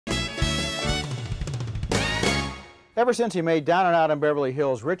Ever since he made Down and Out in Beverly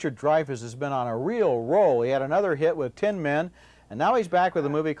Hills, Richard Dreyfuss has been on a real roll. He had another hit with Tin Men, and now he's back with a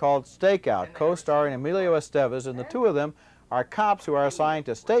movie called Stakeout, co-starring Emilio Estevez, and the two of them are cops who are assigned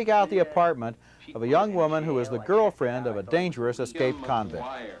to stake out the apartment of a young woman who is the girlfriend of a dangerous escaped convict.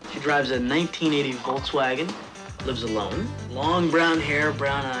 She drives a 1980 Volkswagen, lives alone, long brown hair,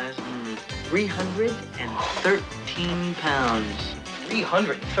 brown eyes, 313 pounds.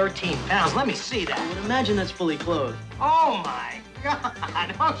 313 pounds? Let me see that. I would imagine that's fully clothed. Oh, my God.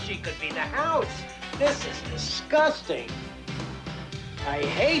 Oh, she could be the house. This is disgusting. I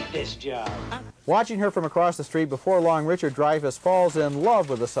hate this job. Watching her from across the street, before long, Richard Dreyfuss falls in love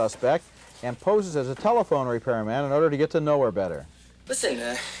with the suspect and poses as a telephone repairman in order to get to know her better.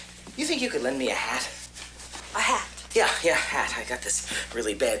 Listen, you think you could lend me a hat? A hat? Yeah, hat. I got this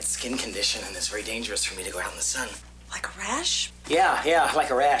really bad skin condition, and it's very dangerous for me to go out in the sun. Like a rash? Yeah, like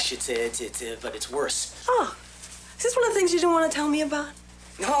a rash. But it's worse. Oh, is this one of the things you don't want to tell me about?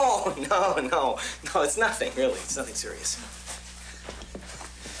 No, it's nothing, really. It's nothing serious.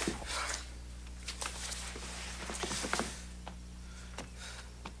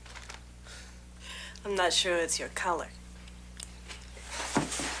 I'm not sure it's your color.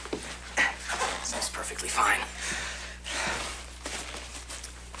 Sounds perfectly fine.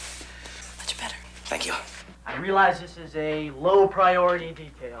 Much better. Thank you. I realize this is a low priority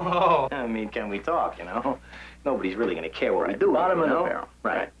detail. Oh, I mean, can we talk, you know? Nobody's really going to care what we do. Bottom of the know? barrel.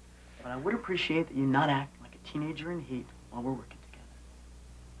 Right. But I would appreciate that you not act like a teenager in heat while we're working together.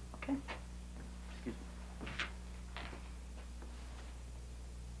 Okay? Excuse me.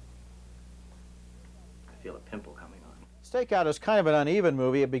 I feel a pimple coming on. Stakeout is kind of an uneven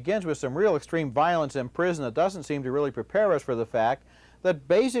movie. It begins with some real extreme violence in prison that doesn't seem to really prepare us for the fact that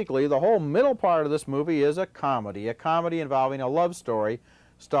basically the whole middle part of this movie is a comedy involving a love story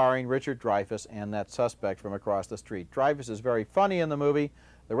starring Richard Dreyfuss and that suspect from across the street. Dreyfuss is very funny in the movie.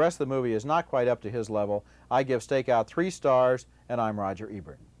 The rest of the movie is not quite up to his level. I give Stakeout 3 stars, and I'm Roger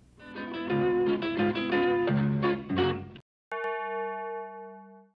Ebert.